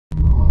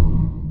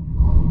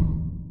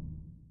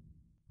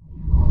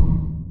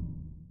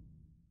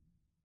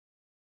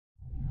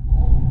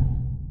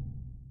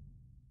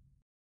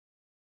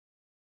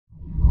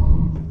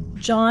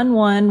John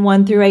 1,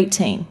 1 through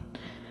 18.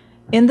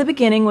 In the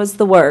beginning was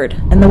the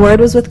Word, and the Word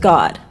was with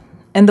God,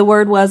 and the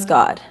Word was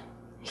God.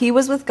 He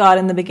was with God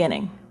in the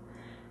beginning.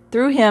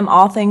 Through him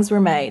all things were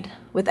made.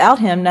 Without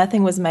him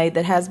nothing was made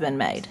that has been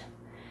made.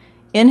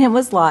 In him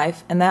was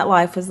life, and that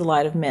life was the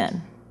light of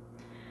men.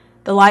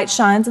 The light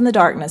shines in the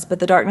darkness, but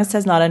the darkness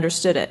has not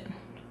understood it.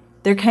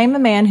 There came a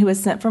man who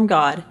was sent from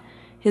God.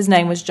 His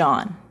name was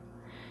John.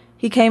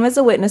 He came as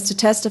a witness to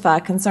testify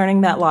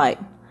concerning that light,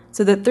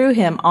 so that through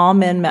him all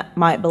men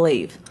might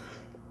believe.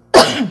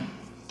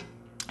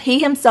 He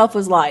himself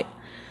was light,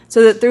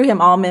 so that through him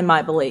all men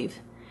might believe.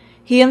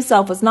 He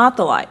himself was not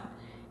the light.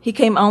 He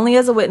came only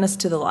as a witness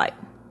to the light.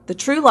 The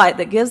true light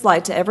that gives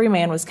light to every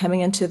man was coming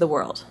into the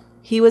world.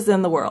 He was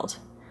in the world,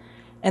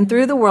 and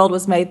through the world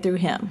was made through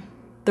him.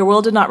 The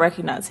world did not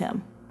recognize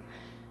him.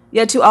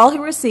 Yet to all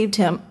who received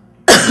him,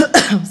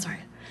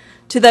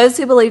 to those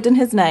who believed in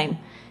his name,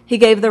 he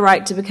gave the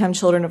right to become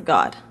children of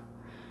God.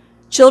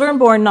 Children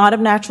born not of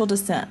natural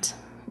descent,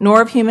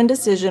 nor of human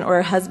decision or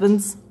a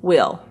husband's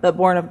will, but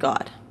born of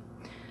God.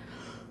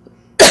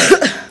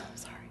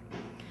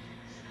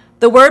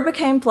 The Word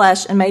became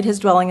flesh and made his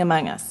dwelling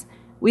among us.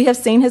 We have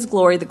seen his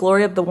glory, the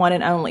glory of the one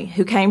and only,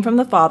 who came from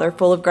the Father,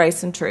 full of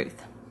grace and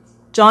truth.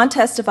 John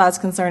testifies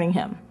concerning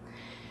him.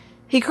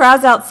 He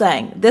cries out,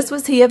 saying, "This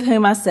was he of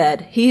whom I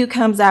said, 'He who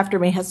comes after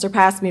me has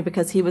surpassed me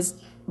because he was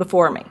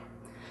before me.'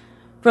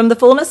 From the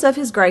fullness of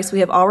his grace we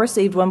have all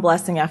received one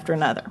blessing after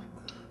another.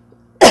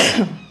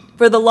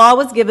 For the law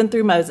was given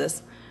through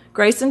Moses.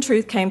 Grace and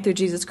truth came through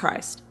Jesus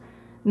Christ.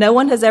 No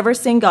one has ever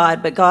seen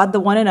God, but God, the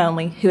one and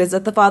only, who is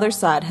at the Father's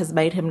side, has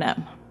made him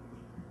known."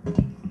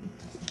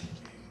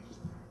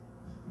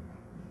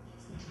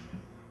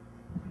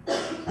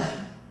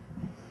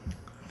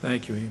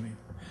 Thank you, Amy.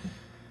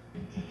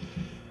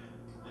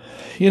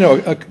 You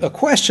know, a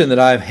question that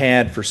I've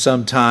had for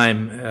some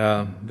time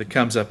that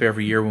comes up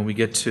every year when we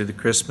get to the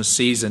Christmas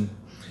season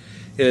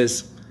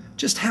is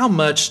just how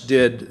much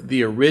did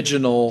the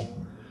original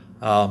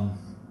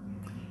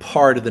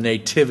part of the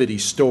nativity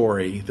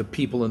story, the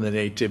people in the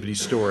nativity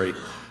story,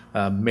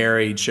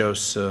 Mary,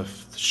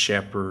 Joseph, the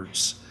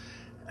shepherds,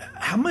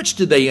 how much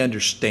did they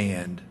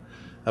understand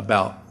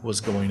about what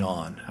was going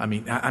on? I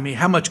mean,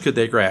 how much could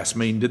they grasp? I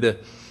mean,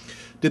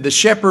 did the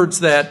shepherds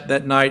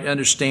that night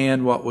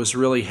understand what was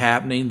really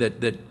happening,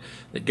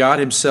 that God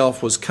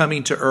himself was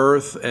coming to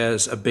earth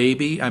as a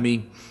baby? I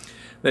mean,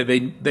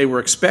 they were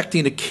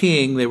expecting a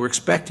king, they were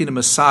expecting a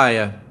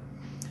Messiah,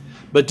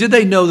 but did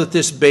they know that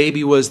this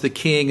baby was the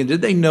king, and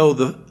did they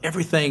know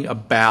everything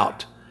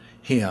about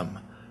him?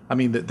 I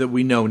mean, that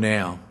we know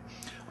now.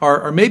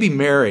 Or maybe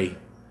Mary,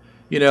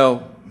 you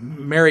know,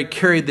 Mary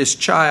carried this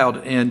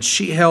child, and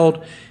she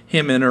held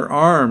him in her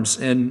arms,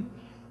 and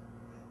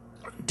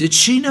did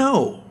she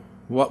know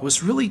what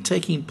was really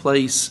taking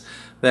place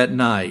that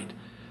night?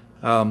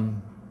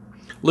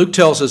 Luke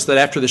tells us that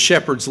after the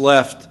shepherds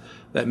left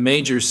that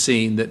manger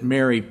scene, that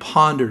Mary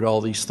pondered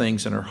all these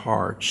things in her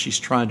heart. She's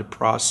trying to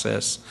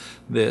process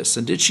this.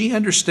 And did she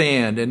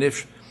understand? And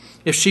if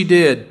she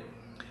did,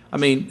 I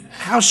mean,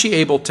 how's she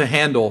able to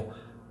handle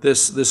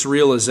this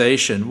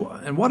realization?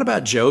 And what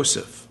about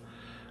Joseph?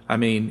 I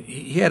mean,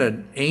 he had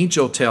an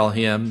angel tell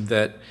him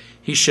that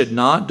he should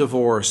not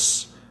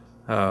divorce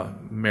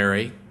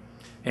Mary,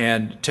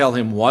 and tell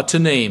him what to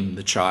name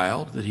the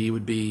child, that he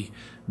would be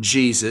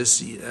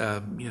Jesus,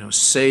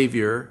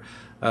 Savior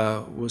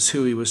was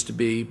who he was to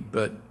be.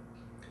 But,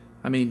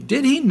 I mean,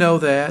 did he know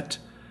that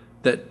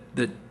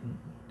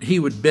he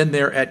would have been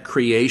there at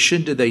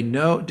creation? Did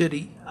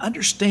he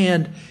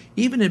understand,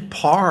 even in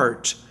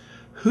part,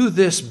 who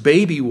this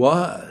baby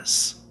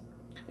was?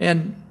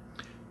 And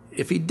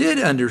if he did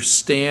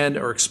understand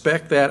or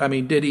expect that, I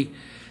mean, did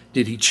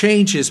he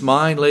change his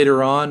mind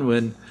later on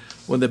when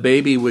the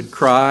baby would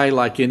cry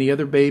like any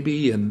other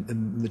baby,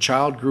 and the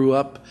child grew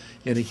up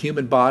in a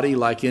human body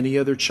like any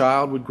other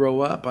child would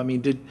grow up? I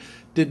mean, did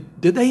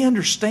they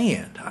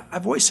understand?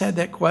 I've always had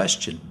that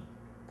question.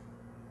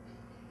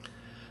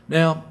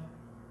 Now,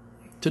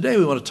 today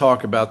we want to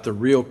talk about the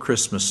real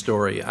Christmas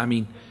story. I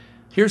mean,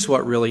 here's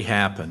what really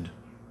happened.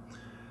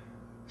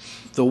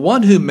 The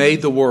one who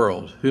made the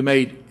world, who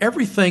made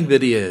everything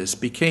that is,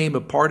 became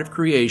a part of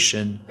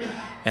creation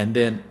and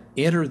then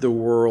entered the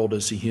world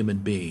as a human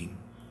being.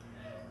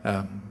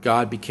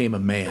 God became a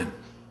man.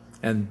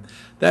 And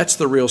that's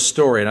the real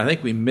story. And I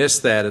think we miss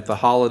that at the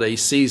holiday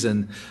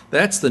season.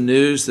 That's the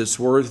news that's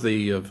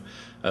worthy of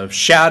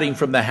shouting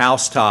from the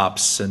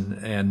housetops.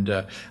 And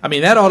I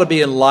mean, that ought to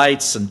be in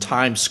lights in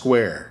Times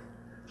Square.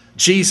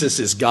 Jesus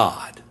is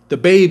God. The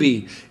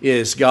baby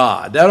is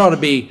God. That ought to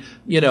be,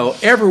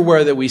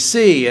 everywhere that we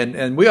see.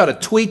 And we ought to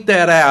tweet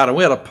that out, and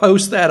we ought to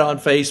post that on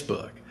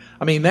Facebook.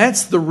 I mean,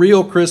 that's the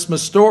real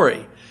Christmas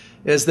story,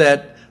 is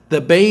that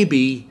the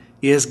baby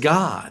is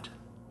God.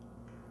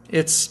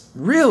 It's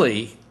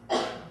really,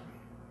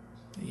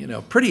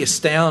 pretty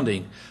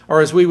astounding. Or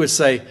as we would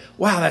say,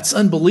 wow, that's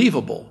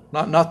unbelievable.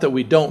 Not that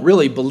we don't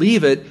really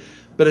believe it,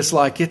 but it's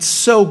like it's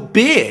so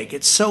big,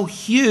 it's so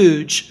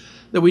huge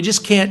that we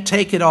just can't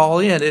take it all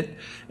in.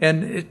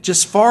 It's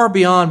just far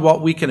beyond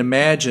what we can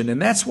imagine.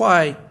 And that's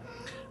why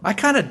I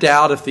kind of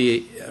doubt if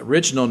the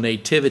original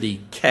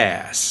nativity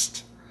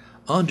cast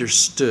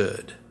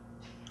understood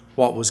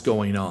what was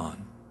going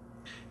on,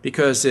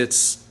 because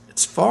it's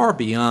far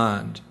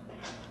beyond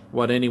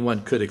what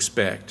anyone could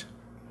expect.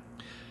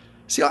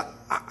 See,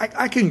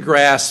 I can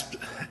grasp,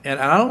 and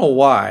I don't know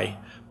why,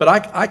 but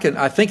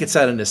I think it's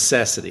out of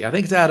necessity. I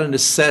think it's out of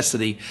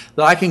necessity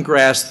that I can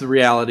grasp the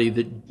reality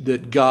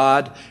that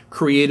God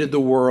created the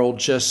world,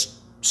 just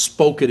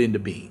spoke it into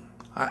being.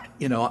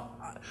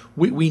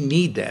 We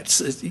need that.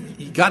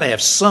 You got to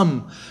have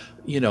some,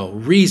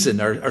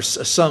 reason or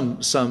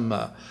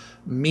some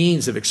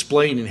means of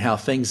explaining how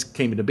things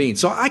came into being.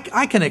 So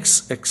I can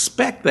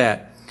expect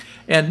that.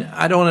 And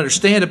I don't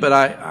understand it, but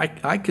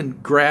I can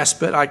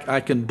grasp it. I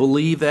can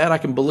believe that. I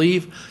can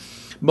believe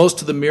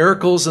most of the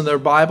miracles in the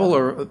Bible,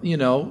 or,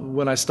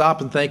 when I stop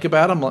and think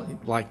about them,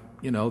 like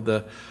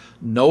the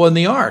Noah and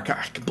the ark.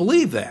 I can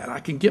believe that. I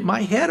can get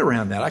my head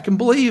around that. I can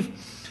believe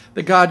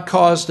that God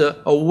caused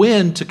a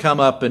wind to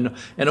come up and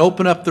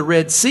open up the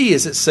Red Sea,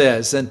 as it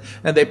says, and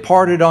they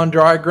parted on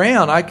dry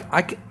ground.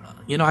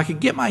 I could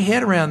get my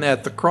head around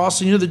that. The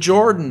crossing of the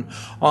Jordan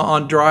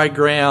on dry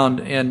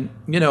ground, and,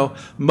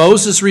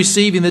 Moses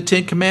receiving the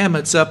Ten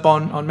Commandments up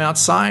on Mount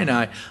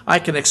Sinai. I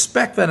can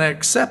expect that and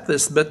accept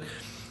this,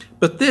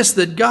 but this,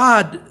 that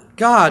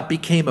God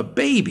became a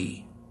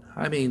baby.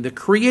 I mean, the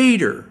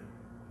Creator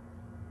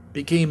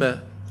became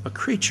a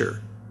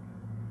creature.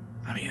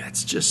 I mean,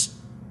 it's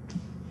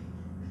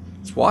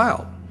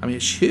wild. I mean,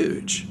 it's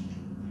huge.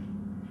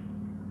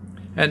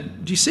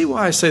 And do you see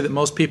why I say that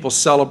most people who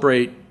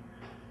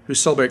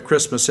celebrate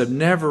Christmas have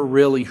never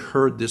really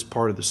heard this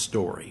part of the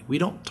story? We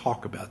don't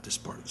talk about this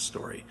part of the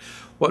story.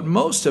 What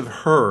most have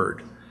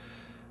heard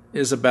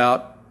is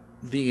about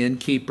the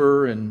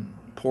innkeeper and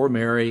poor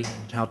Mary,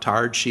 how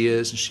tired she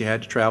is, and she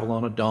had to travel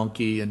on a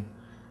donkey. And,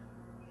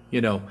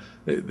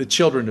 the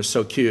children are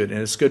so cute, and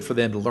it's good for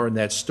them to learn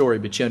that story,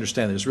 but you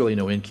understand there's really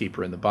no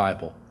innkeeper in the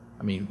Bible.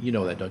 I mean, you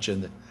know that, don't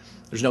you?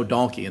 There's no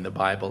donkey in the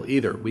Bible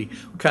either. We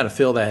kind of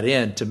fill that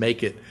in to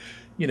make it,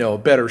 a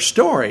better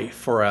story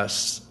for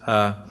us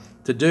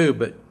to do.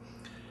 But,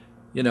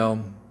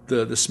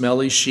 the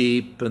smelly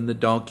sheep and the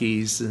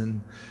donkeys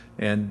and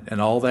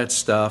all that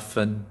stuff.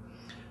 And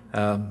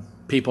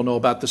people know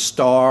about the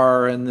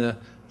star and the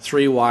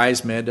 3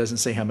 wise men. It doesn't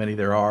say how many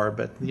there are,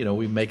 but,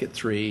 we make it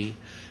 3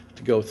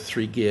 to go with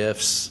 3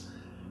 gifts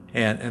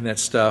and that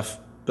stuff.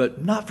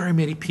 But not very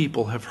many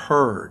people have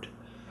heard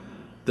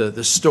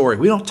the story.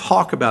 We don't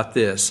talk about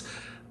this,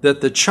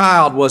 that the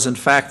child was in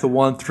fact the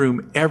one through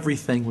whom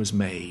everything was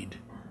made,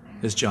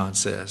 as John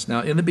says. Now,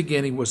 in the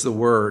beginning was the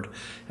Word,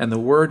 and the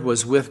Word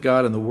was with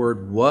God, and the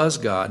Word was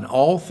God. And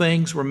all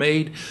things were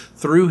made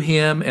through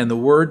Him, and the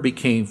Word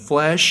became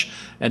flesh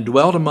and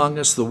dwelt among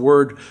us. The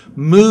Word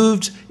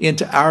moved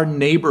into our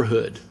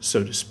neighborhood,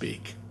 so to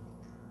speak.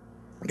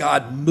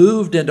 God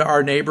moved into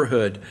our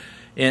neighborhood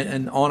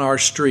and on our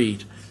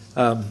street.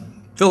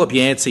 Philip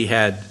Yancey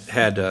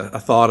had a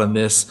thought on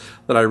this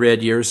that I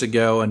read years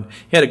ago, and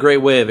he had a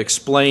great way of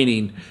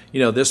explaining,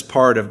 this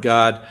part of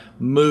God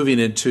moving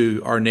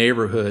into our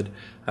neighborhood,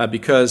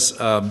 because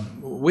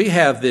we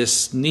have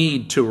this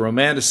need to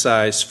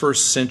romanticize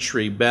first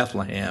century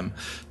Bethlehem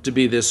to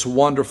be this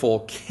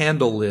wonderful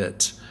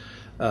candlelit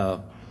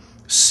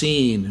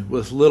scene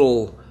with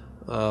little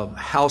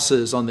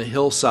houses on the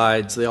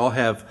hillsides. They all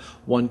have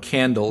one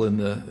candle in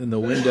the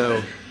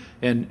window,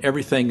 and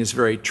everything is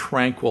very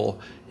tranquil.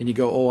 And you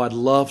go, oh, I'd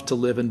love to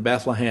live in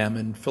Bethlehem.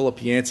 And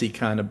Philip Yancey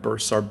kind of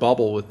bursts our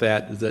bubble with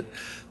that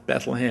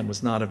Bethlehem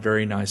was not a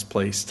very nice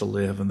place to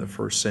live in the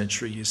first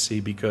century, you see,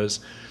 because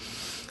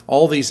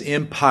all these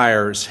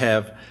empires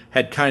had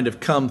kind of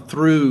come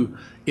through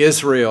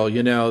Israel,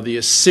 the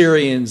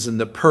Assyrians and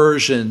the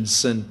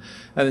Persians, and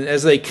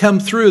as they come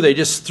through, they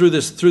just through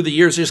the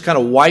years, they just kind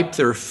of wipe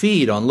their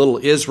feet on little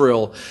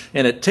Israel,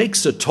 and it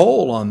takes a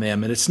toll on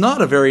them. And it's not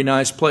a very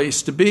nice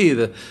place to be.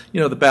 The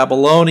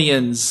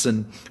Babylonians,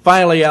 and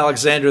finally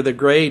Alexander the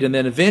Great, and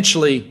then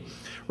eventually,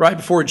 right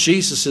before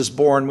Jesus is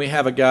born, we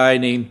have a guy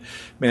named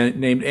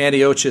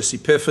Antiochus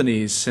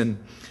Epiphanes, and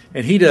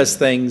he does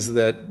things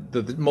that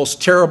the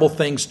most terrible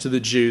things to the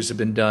Jews have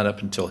been done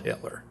up until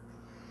Hitler.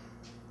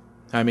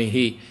 I mean,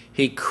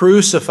 he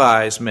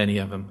crucifies many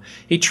of them.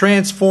 He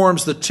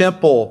transforms the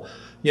temple,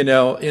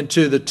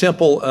 into the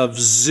temple of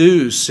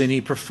Zeus, and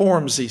he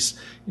performs these,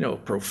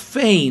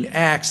 profane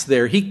acts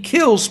there. He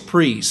kills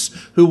priests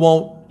who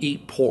won't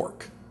eat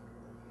pork.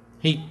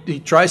 He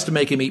tries to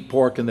make them eat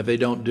pork, and if they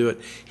don't do it,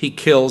 he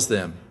kills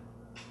them.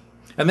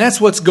 And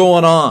that's what's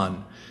going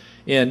on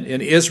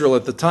in Israel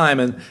at the time.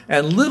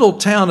 And little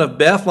town of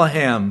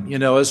Bethlehem,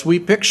 as we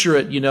picture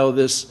it,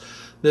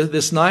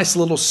 this nice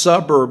little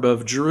suburb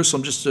of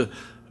Jerusalem,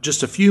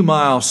 just a few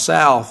miles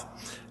south,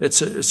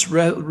 it's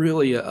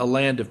really a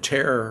land of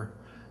terror,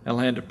 a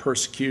land of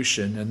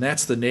persecution, and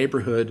that's the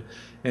neighborhood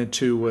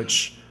into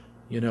which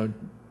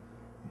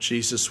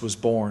Jesus was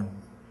born.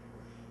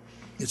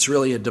 It's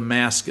really a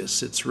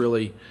Damascus. It's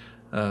really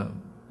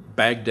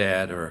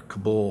Baghdad or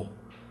Kabul.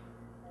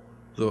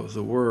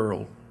 The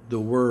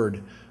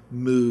word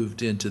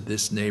moved into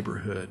this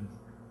neighborhood.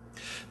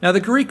 Now, the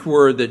Greek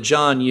word that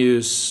John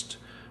used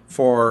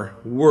for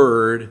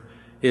word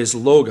is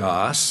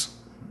logos.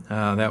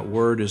 That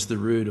word is the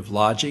root of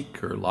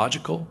logic or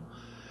logical.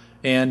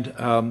 And,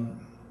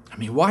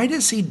 why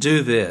does he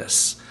do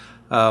this?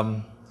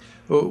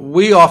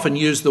 We often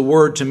use the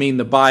word to mean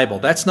the Bible.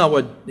 That's not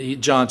what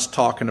John's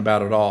talking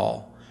about at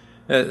all.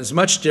 It's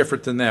much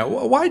different than that.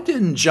 Why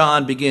didn't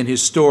John begin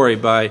his story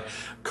by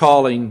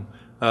calling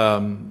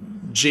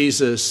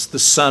Jesus the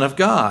Son of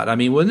God?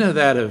 Wouldn't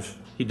that have,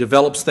 he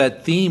develops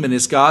that theme in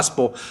his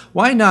gospel.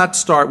 Why not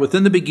start with,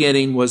 in the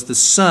beginning was the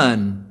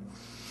Son,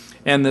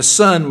 and the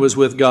Son was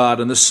with God,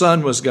 and the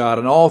Son was God,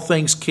 and all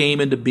things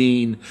came into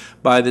being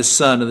by the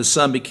Son, and the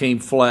Son became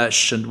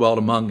flesh and dwelt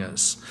among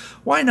us.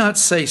 Why not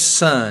say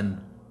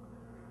Son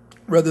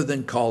rather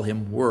than call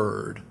him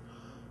Word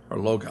or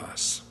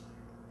Logos?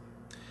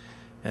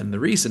 And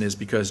the reason is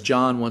because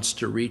John wants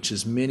to reach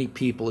as many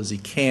people as he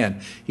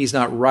can. He's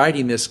not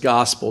writing this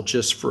gospel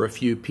just for a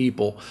few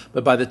people,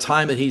 but by the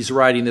time that he's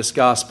writing this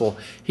gospel,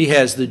 he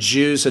has the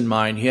Jews in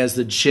mind. He has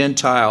the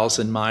Gentiles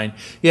in mind.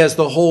 He has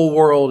the whole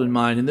world in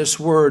mind. And this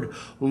word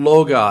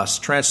logos,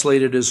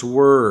 translated as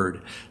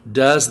word,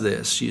 does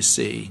this, you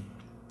see.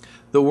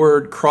 The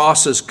word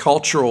crosses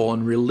cultural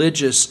and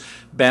religious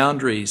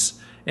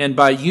boundaries. And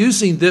by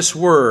using this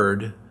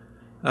word,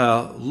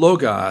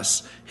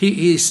 logos,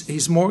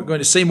 he's more going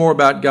to say more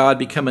about God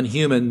becoming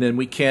human than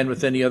we can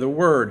with any other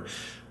word.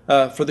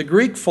 For the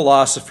Greek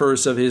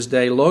philosophers of his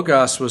day,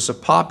 logos was a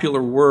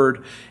popular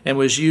word and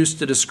was used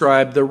to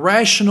describe the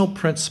rational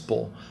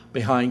principle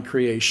behind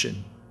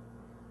creation.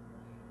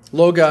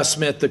 Logos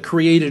meant the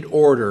created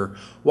order,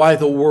 why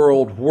the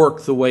world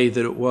worked the way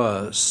that it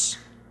was.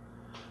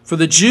 For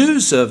the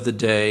Jews of the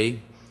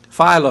day,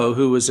 Philo,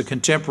 who was a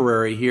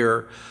contemporary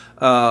here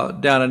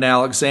down in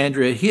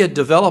Alexandria, he had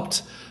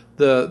developed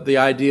the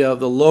idea of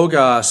the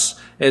Logos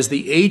as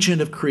the agent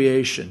of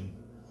creation,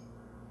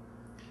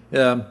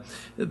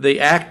 the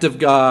act of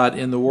God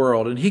in the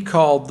world. And he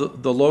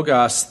called the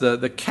Logos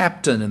the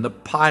captain and the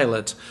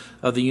pilot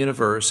of the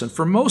universe. And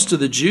for most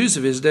of the Jews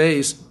of his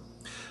days,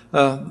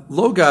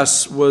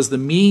 Logos was the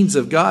means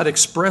of God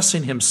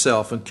expressing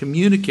himself and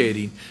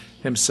communicating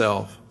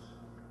himself.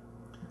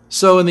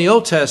 So in the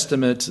Old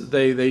Testament,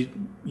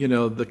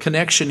 the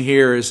connection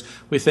here is,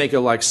 we think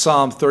of like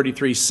Psalm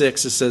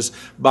 33:6. It says,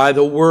 by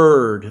the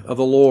word of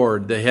the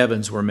Lord the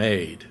heavens were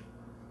made.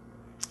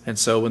 And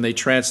so when they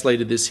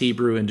translated this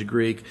Hebrew into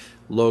Greek,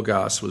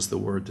 logos was the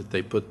word that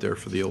they put there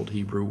for the old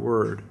Hebrew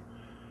word.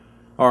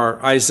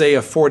 Or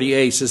Isaiah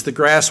 48 says, the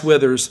grass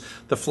withers,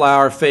 the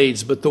flower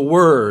fades, but the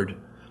word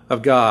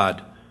of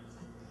God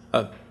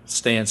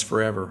stands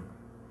forever.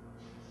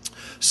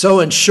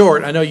 So in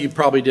short, I know you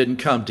probably didn't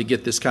come to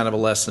get this kind of a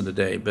lesson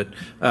today, but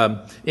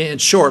in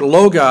short,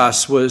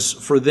 logos was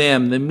for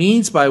them the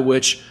means by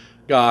which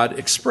God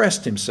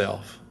expressed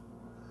himself,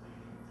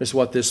 is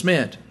what this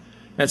meant.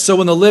 And so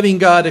when the living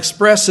God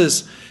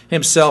expresses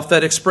himself,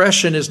 that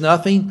expression is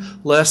nothing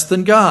less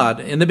than God.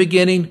 In the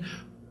beginning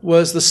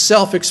was the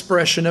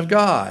self-expression of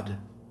God.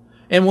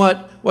 And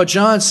what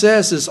John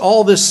says is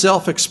all this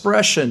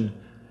self-expression,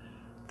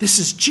 this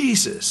is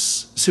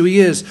Jesus. That's who he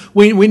is.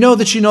 We know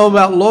that you know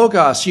about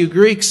Logos, you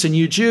Greeks and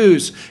you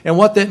Jews, and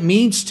what that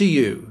means to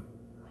you.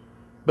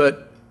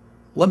 But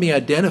let me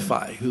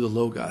identify who the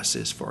Logos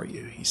is for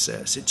you, he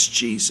says. It's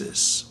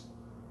Jesus.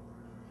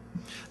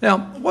 Now,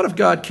 what if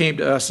God came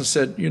to us and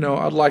said,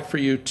 I'd like for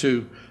you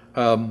to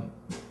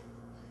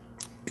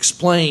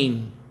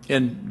explain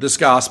in this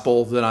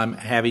gospel that I'm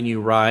having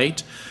you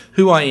write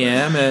who I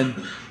am and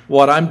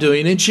what I'm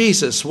doing in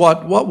Jesus.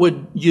 What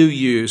would you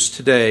use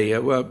today?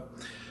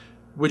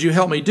 Would you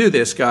help me do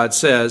this, God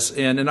says?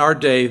 And in our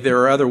day, there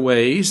are other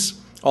ways,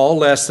 all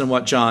less than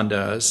what John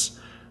does,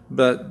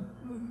 but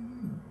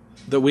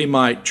that we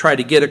might try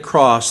to get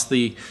across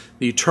the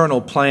eternal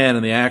plan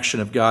and the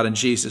action of God in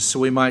Jesus. So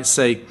we might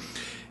say,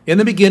 in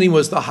the beginning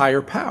was the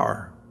higher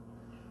power.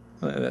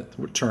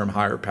 That term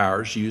higher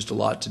power is used a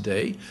lot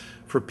today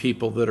for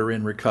people that are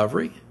in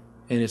recovery,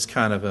 and it's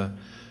kind of a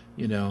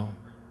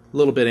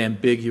little bit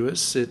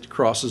ambiguous. It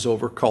crosses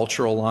over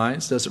cultural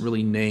lines, doesn't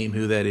really name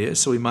who that is,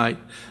 so we might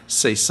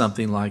say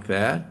something like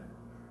that.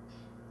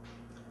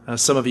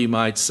 Some of you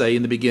might say,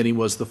 in the beginning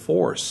was the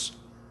Force.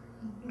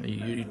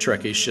 You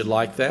Trekkies should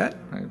like that.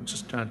 I'm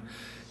just trying,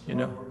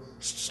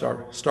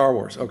 Star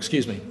Wars. Oh,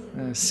 excuse me.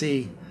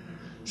 See,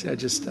 I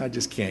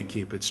just can't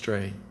keep it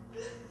straight.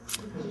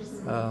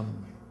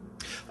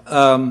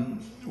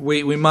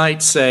 We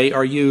might say,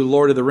 are you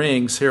Lord of the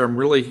Rings? Here, I'm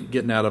really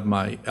getting out of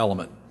my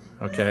element.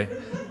 Okay,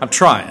 I'm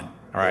trying.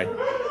 All right,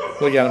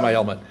 look out of my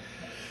element.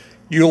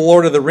 You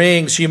Lord of the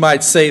Rings, you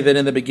might say that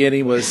in the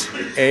beginning was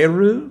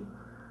Eru.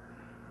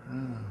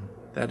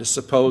 That is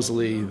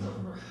supposedly,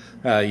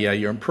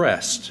 you're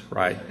impressed,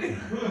 right?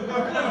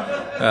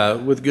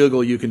 With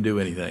Google, you can do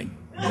anything.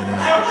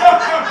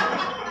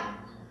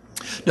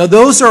 Now,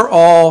 those are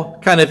all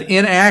kind of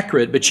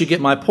inaccurate, but you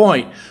get my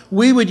point.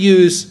 We would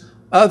use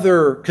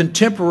other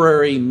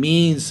contemporary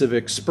means of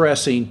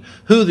expressing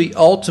who the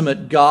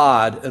ultimate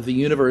God of the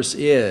universe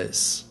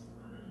is.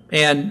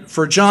 And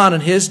for John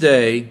in his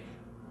day,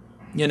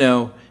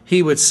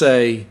 he would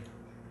say,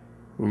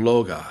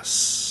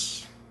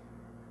 Logos.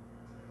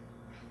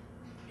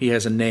 He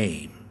has a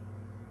name.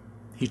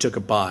 He took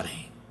a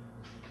body.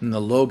 And the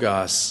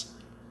Logos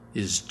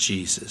is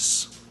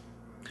Jesus.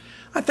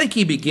 I think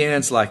he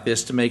begins like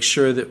this to make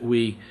sure that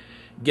we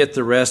get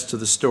the rest of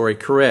the story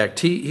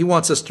correct. He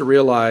wants us to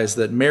realize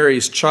that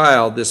Mary's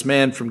child, this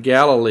man from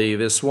Galilee,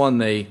 this one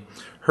they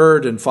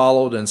heard and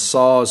followed and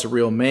saw as a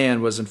real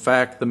man, was in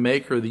fact the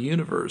maker of the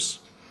universe.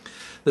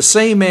 The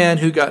same man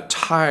who got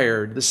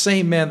tired, the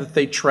same man that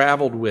they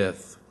traveled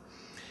with.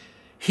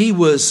 He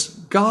was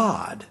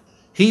God.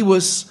 He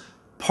was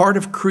part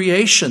of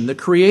creation, the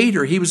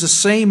creator. He was the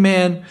same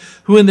man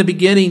who in the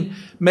beginning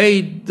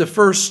made the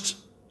first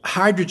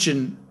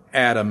hydrogen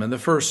atom and the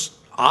first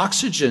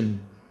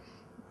oxygen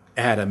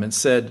atom and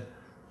said,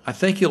 I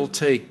think it'll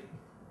take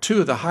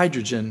 2 of the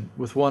hydrogen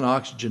with 1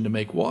 oxygen to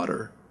make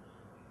water.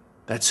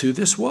 That's who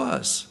this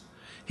was.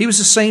 He was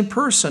the same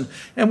person,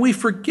 and we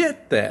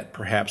forget that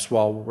perhaps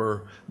while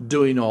we're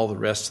doing all the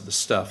rest of the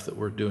stuff that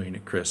we're doing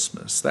at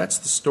Christmas. That's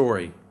the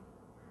story.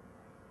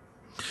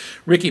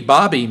 Ricky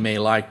Bobby may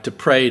like to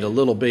pray to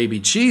little baby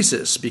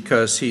Jesus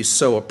because he's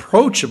so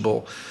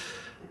approachable,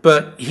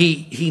 but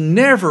he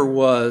never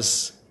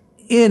was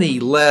any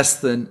less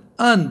than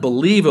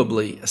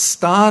unbelievably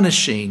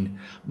astonishing,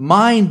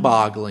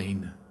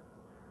 mind-boggling.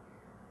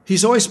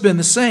 He's always been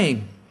the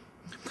same.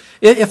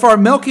 If our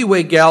Milky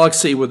Way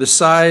galaxy were the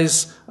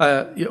size,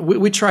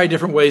 we try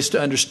different ways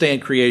to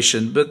understand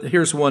creation, but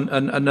here's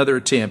another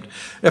attempt.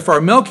 If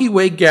our Milky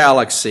Way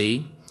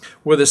galaxy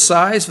were the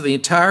size of the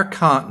entire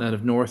continent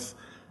of North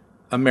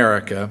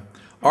America,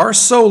 our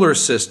solar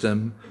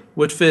system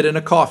would fit in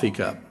a coffee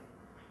cup.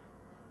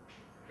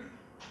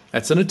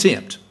 That's an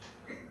attempt.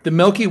 The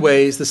Milky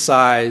Way is the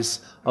size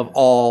of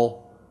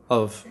all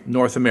of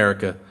North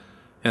America,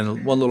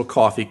 and one little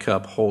coffee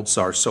cup holds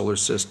our solar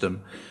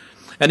system.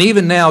 And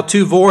even now,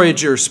 2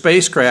 Voyager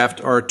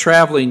spacecraft are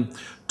traveling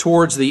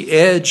towards the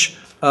edge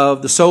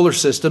of the solar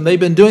system. They've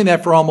been doing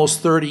that for almost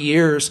 30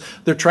 years.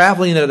 They're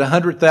traveling at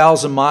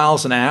 100,000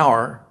 miles an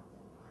hour.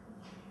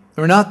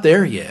 We're not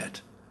there yet,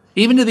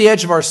 even to the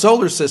edge of our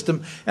solar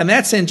system, and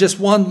that's in just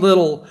one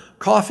little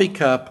coffee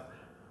cup.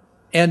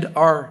 And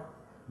our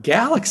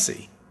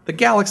galaxy, the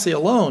galaxy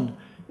alone,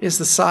 is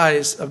the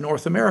size of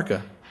North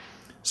America.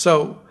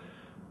 So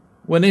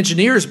when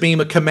engineers beam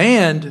a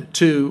command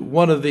to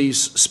one of these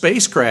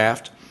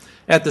spacecraft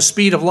at the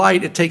speed of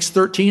light, it takes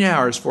 13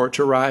 hours for it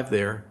to arrive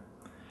there.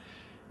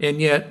 And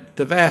yet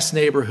the vast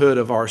neighborhood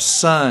of our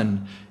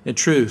sun, in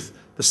truth,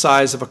 the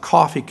size of a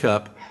coffee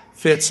cup,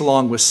 fits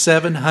along with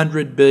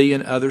 700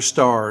 billion other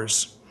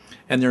stars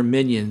and their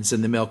minions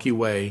in the Milky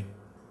Way.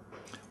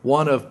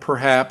 One of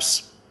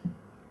perhaps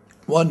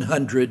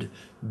 100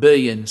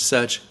 billion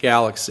such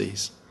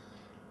galaxies.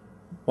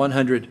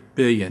 100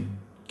 billion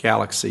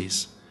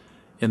galaxies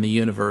in the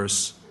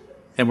universe,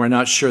 and we're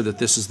not sure that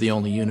this is the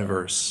only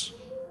universe.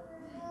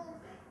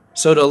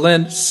 So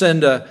to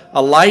send a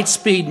light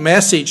speed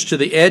message to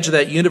the edge of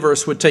that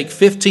universe would take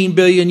 15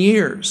 billion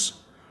years.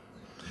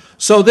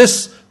 So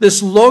this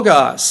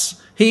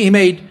Logos, he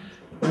made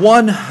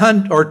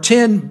 100 or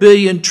 10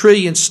 billion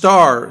trillion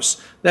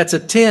stars. That's a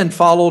 10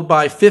 followed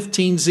by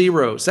 15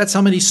 zeros. That's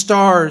how many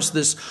stars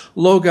this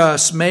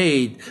Logos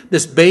made,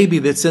 this baby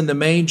that's in the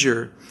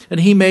manger. And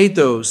he made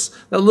those,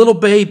 that little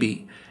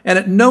baby. And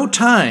at no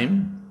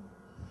time,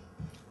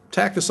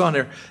 tack this on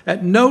there,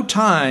 at no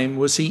time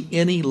was he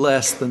any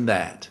less than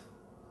that.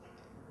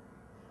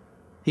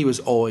 He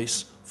was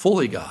always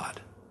fully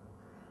God.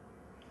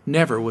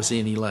 Never was he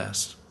any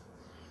less.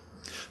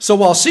 So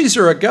while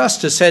Caesar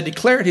Augustus had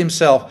declared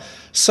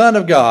himself Son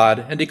of God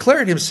and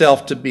declared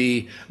himself to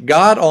be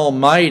God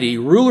Almighty,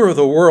 ruler of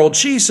the world,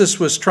 Jesus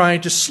was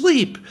trying to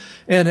sleep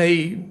in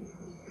a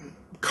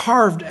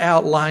carved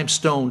out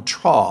limestone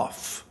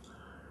trough.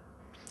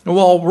 And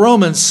while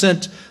Romans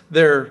sent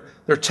their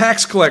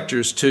tax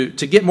collectors to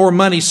get more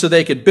money so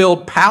they could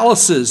build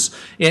palaces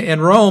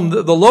in Rome,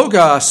 the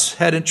Logos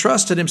had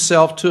entrusted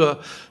himself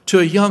to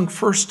a young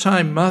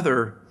first-time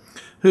mother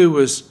who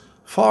was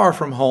far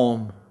from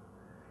home,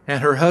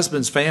 and her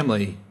husband's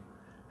family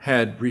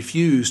had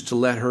refused to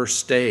let her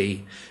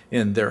stay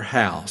in their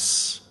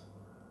house.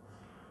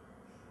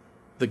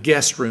 The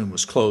guest room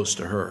was closed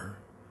to her,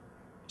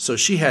 so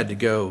she had to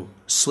go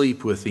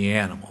sleep with the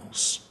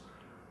animals.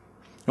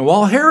 And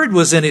while Herod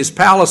was in his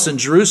palace in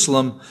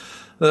Jerusalem,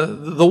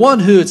 the one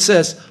who, it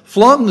says,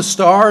 flung the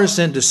stars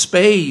into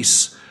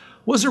space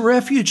was a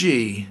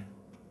refugee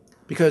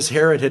because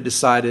Herod had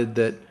decided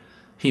that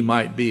he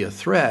might be a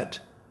threat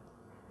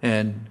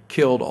and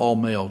killed all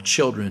male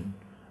children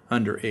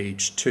under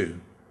age 2.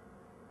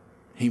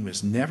 He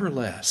was never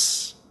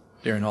less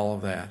during all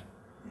of that.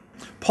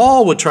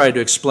 Paul would try to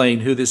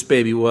explain who this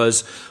baby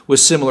was with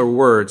similar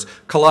words.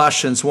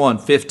 Colossians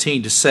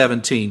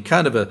 1:15-17,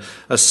 kind of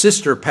a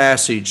sister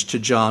passage to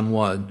John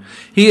 1.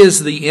 He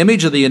is the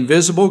image of the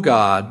invisible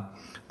God,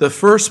 the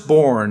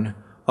firstborn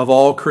of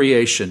all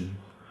creation.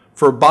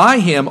 For by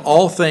him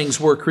all things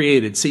were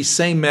created. See,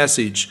 same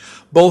message.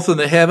 Both in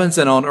the heavens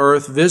and on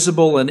earth,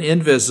 visible and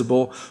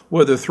invisible,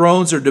 whether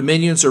thrones or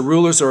dominions or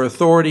rulers or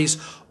authorities,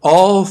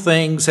 all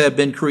things have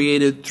been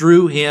created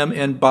through him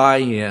and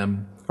by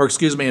him,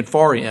 and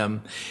for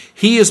him.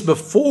 He is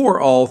before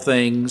all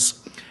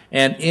things,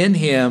 and in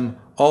him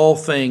all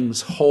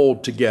things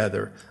hold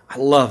together. I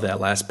love that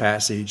last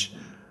passage.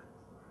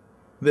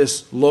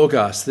 This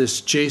Logos,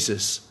 this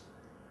Jesus,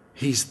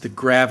 he's the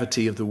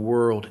gravity of the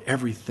world.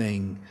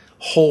 Everything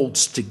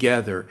holds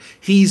together.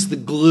 He's the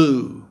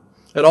glue.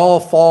 It all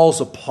falls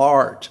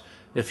apart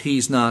if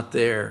he's not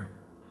there.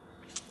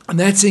 And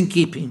that's in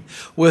keeping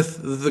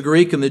with the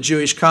Greek and the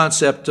Jewish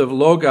concept of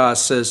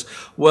Logos, as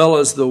well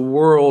as the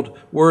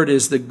word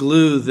is the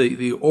glue,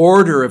 the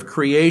order of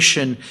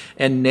creation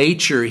and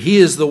nature. He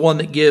is the one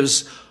that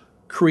gives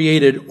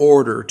created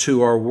order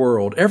to our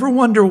world. Ever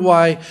wonder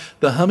why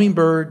the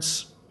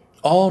hummingbirds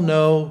all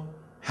know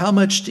how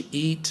much to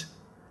eat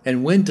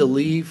and when to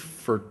leave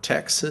for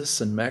Texas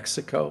and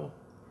Mexico?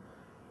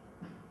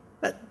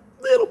 That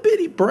little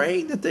bitty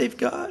brain that they've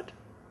got.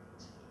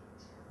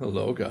 The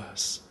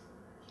Logos.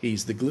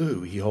 He's the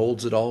glue. He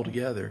holds it all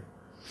together.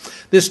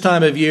 This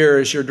time of year,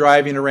 as you're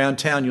driving around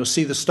town, you'll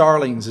see the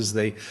starlings as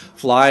they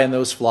fly in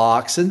those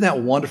flocks. Isn't that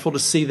wonderful to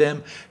see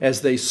them as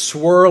they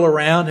swirl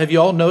around? Have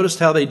you all noticed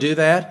how they do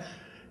that?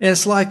 And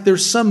it's like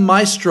there's some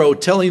maestro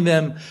telling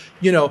them,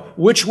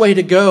 which way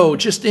to go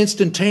just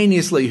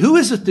instantaneously. Who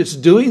is it that's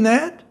doing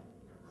that?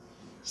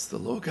 It's the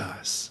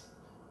Logos.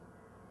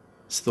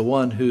 It's the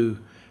one who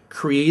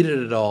created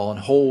it all and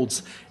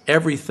holds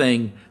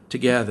everything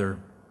together.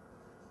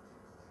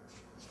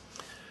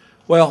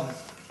 Well,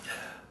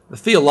 the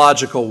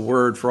theological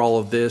word for all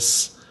of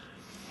this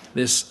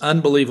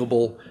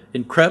unbelievable,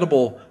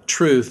 incredible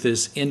truth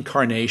is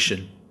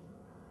incarnation.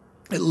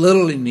 It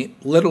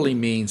literally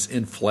means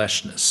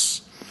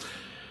enfleshedness.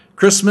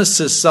 Christmas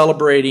is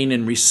celebrating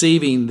and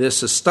receiving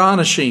this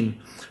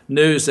astonishing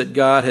news that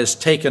God has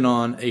taken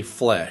on a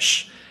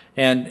flesh.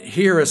 And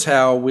here is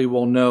how we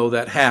will know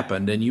that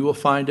happened. And you will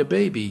find a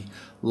baby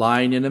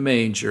lying in a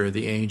manger,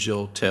 the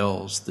angel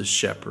tells the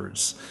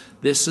shepherds.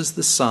 This is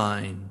the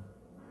sign.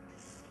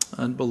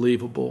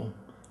 Unbelievable,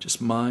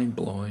 just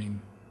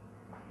mind-blowing.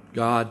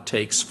 God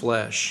takes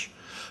flesh.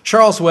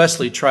 Charles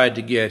Wesley tried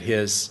to get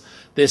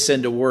this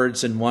into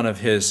words in one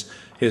of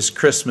his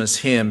Christmas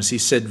hymns. He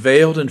said,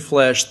 "Veiled in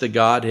flesh the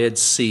Godhead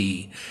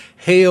see.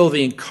 Hail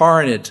the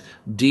incarnate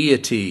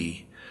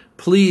deity.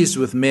 Pleased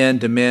with men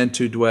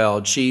to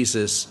dwell.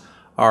 Jesus,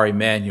 our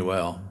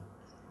Emmanuel."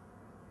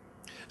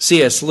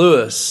 C.S.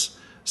 Lewis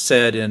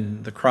said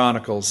in the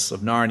Chronicles of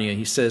Narnia,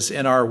 he says,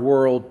 "In our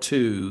world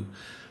too,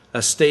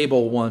 a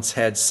stable once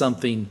had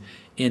something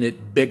in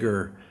it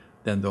bigger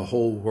than the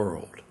whole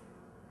world."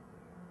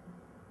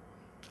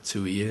 That's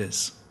who he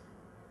is.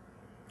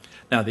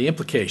 Now, the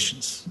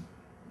implications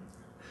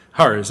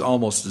are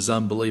almost as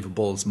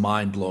unbelievable, as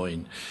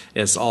mind-blowing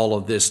as all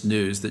of this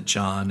news that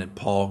John and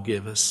Paul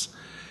give us.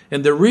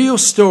 In the real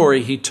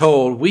story he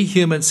told, we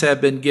humans have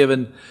been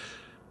given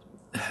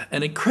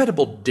an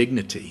incredible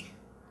dignity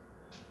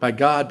by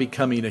God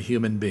becoming a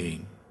human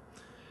being.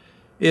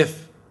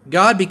 If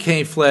God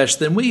became flesh,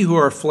 then we who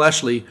are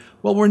fleshly,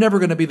 we're never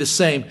going to be the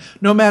same.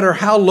 No matter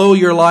how low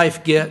your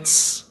life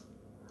gets,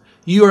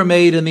 you are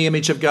made in the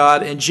image of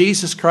God, and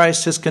Jesus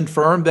Christ has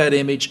confirmed that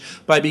image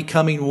by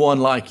becoming one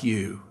like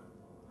you.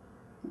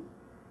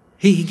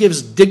 He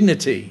gives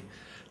dignity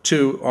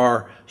to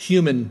our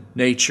human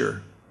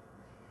nature.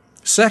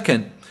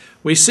 Second,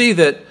 we see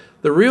that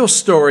the real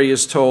story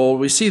is told.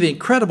 We see the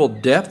incredible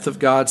depth of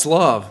God's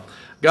love.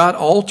 God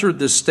altered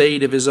the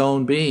state of his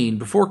own being.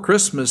 Before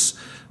Christmas,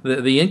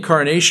 the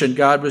incarnation,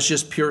 God was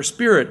just pure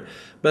spirit.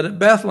 But at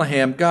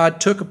Bethlehem, God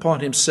took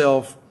upon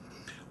himself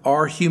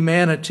our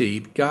humanity.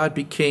 God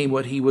became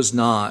what he was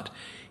not.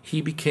 He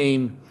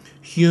became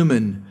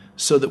human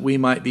so that we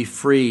might be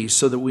free,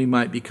 so that we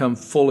might become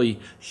fully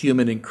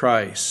human in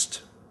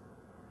Christ.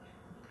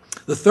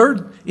 The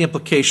third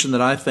implication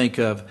that I think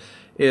of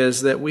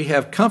is that we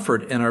have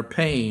comfort in our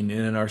pain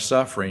and in our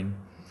suffering.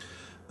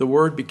 The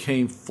Word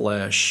became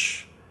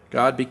flesh.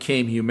 God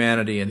became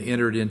humanity and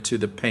entered into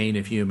the pain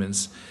of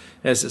humans.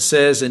 As it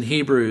says in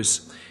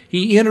Hebrews,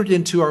 he entered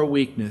into our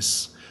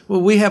weakness.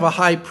 Well, we have a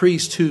high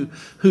priest who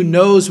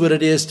knows what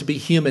it is to be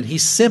human. He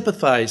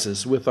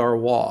sympathizes with our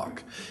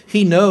walk.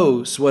 He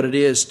knows what it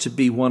is to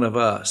be one of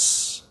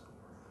us.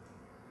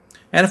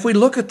 And if we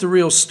look at the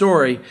real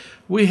story,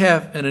 we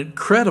have an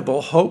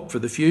incredible hope for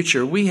the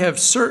future. We have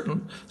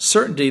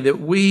certainty that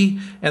we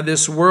and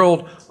this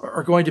world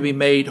are going to be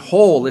made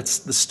whole. The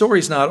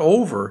story's not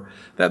over.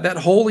 That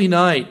holy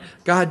night,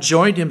 God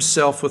joined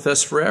himself with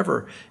us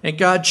forever. And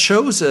God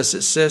chose us,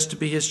 it says, to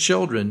be his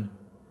children.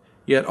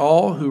 Yet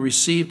all who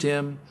received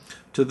him,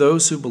 to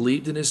those who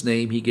believed in his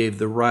name, he gave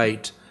the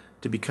right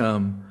to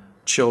become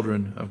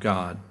children of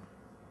God.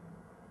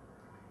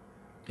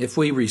 If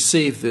we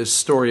receive this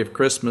story of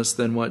Christmas,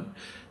 then what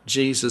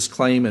Jesus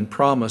claimed and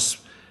promised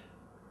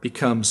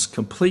becomes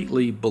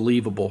completely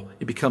believable.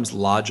 It becomes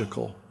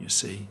logical, you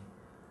see.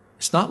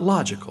 It's not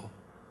logical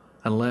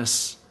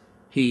unless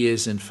he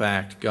is in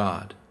fact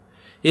God.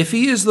 If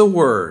he is the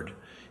Word,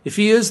 if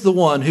he is the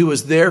one who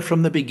was there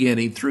from the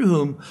beginning, through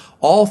whom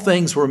all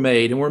things were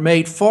made and were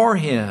made for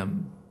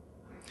him,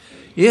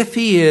 if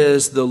he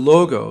is the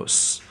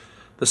Logos,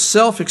 the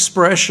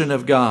self-expression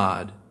of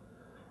God,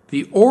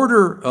 the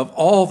order of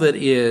all that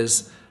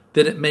is,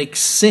 that it makes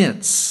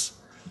sense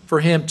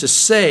for him to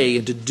say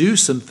and to do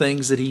some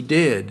things that he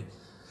did.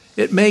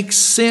 It makes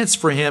sense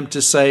for him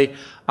to say,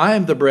 I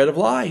am the bread of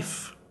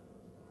life.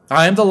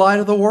 I am the light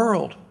of the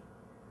world.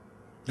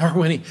 Or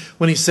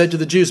when he said to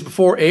the Jews,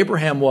 before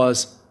Abraham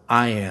was,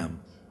 I am.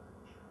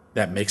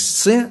 That makes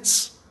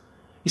sense.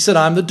 He said,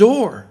 I'm the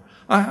door.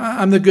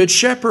 I'm the good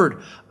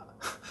shepherd.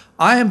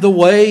 I am the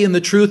way and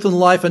the truth and the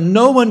life, and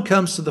no one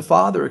comes to the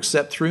Father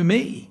except through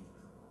me.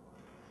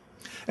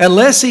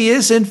 Unless he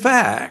is, in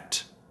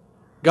fact,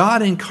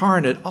 God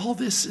incarnate, all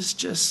this is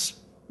just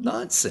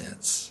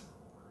nonsense.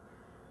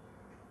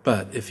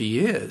 But if he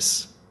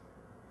is,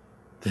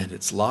 then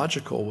it's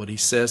logical what he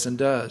says and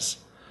does.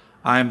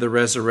 I am the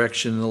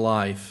resurrection and the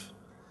life,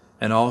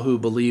 and all who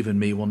believe in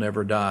me will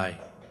never die.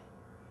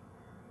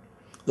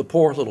 The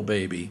poor little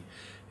baby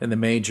in the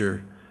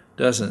manger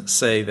doesn't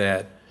say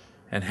that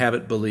and have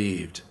it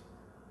believed,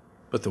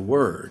 but the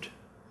Word,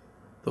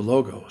 the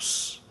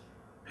Logos,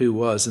 who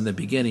was in the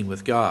beginning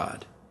with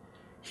God,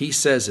 he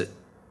says it,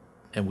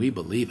 and we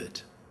believe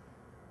it.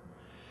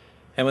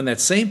 And when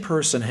that same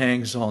person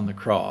hangs on the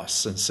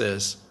cross and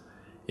says,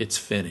 it's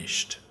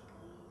finished,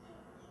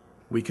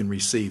 we can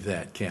receive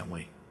that, can't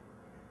we?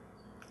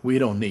 We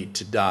don't need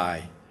to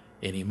die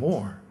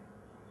anymore.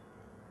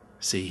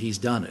 See, he's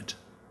done it.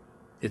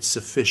 It's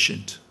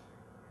sufficient.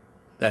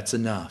 That's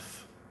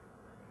enough.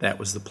 That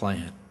was the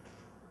plan.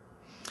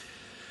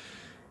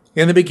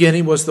 In the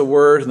beginning was the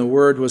Word, and the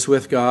Word was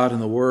with God,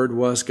 and the Word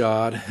was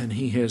God, and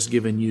he has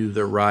given you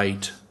the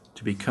right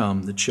to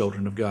become the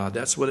children of God.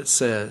 That's what it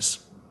says.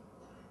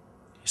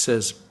 He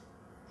says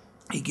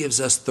he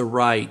gives us the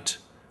right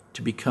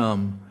to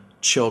become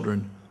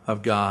children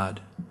of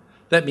God.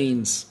 That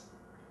means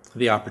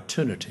the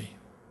opportunity.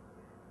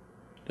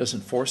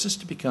 Doesn't force us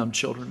to become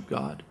children of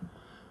God,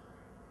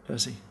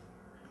 does he?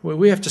 Well,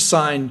 we have to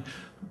sign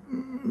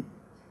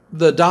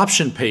the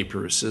adoption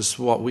papers is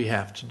what we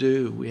have to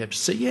do. We have to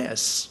say,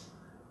 yes,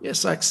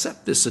 I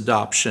accept this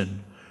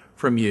adoption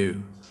from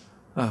you.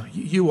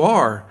 You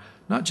are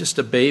not just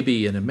a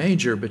baby in a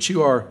manger, but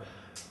you are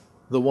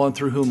the one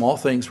through whom all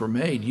things were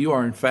made. You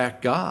are in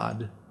fact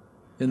God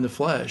in the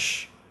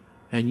flesh,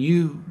 and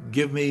you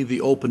give me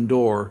the open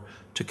door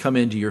to come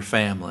into your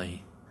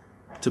family,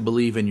 to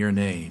believe in your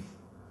name.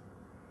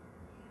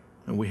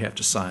 And we have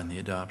to sign the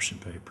adoption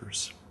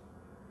papers.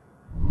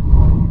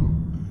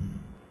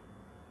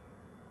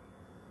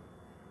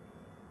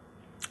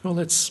 Well,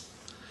 let's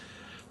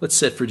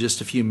sit for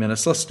just a few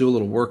minutes. Let's do a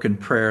little work in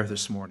prayer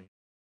this morning.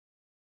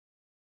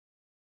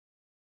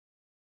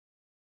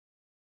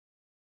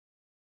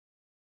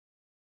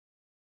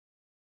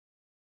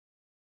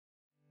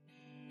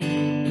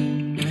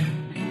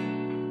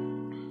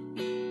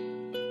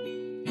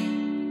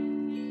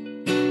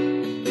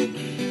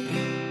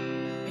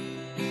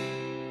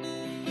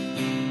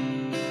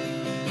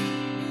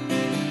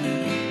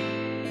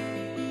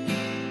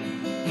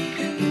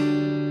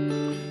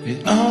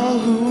 And all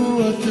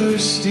who are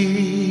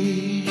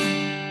thirsty,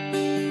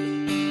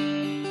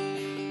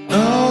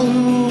 all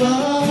who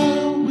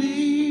are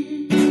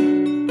weak,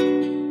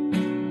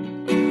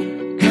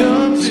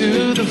 come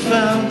to the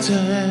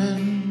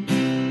fountain,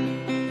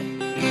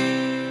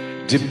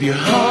 dip your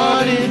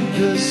heart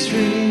in the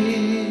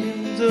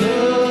streams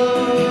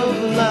of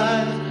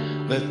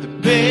life, let the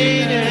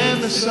pain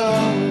and the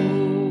sorrow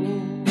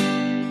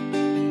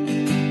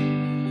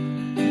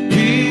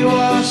be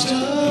washed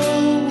away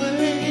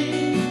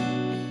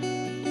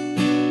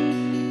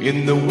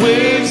in the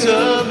waves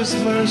of his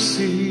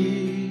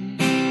mercy,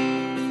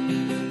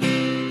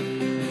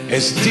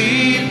 as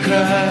deep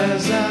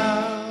cries out.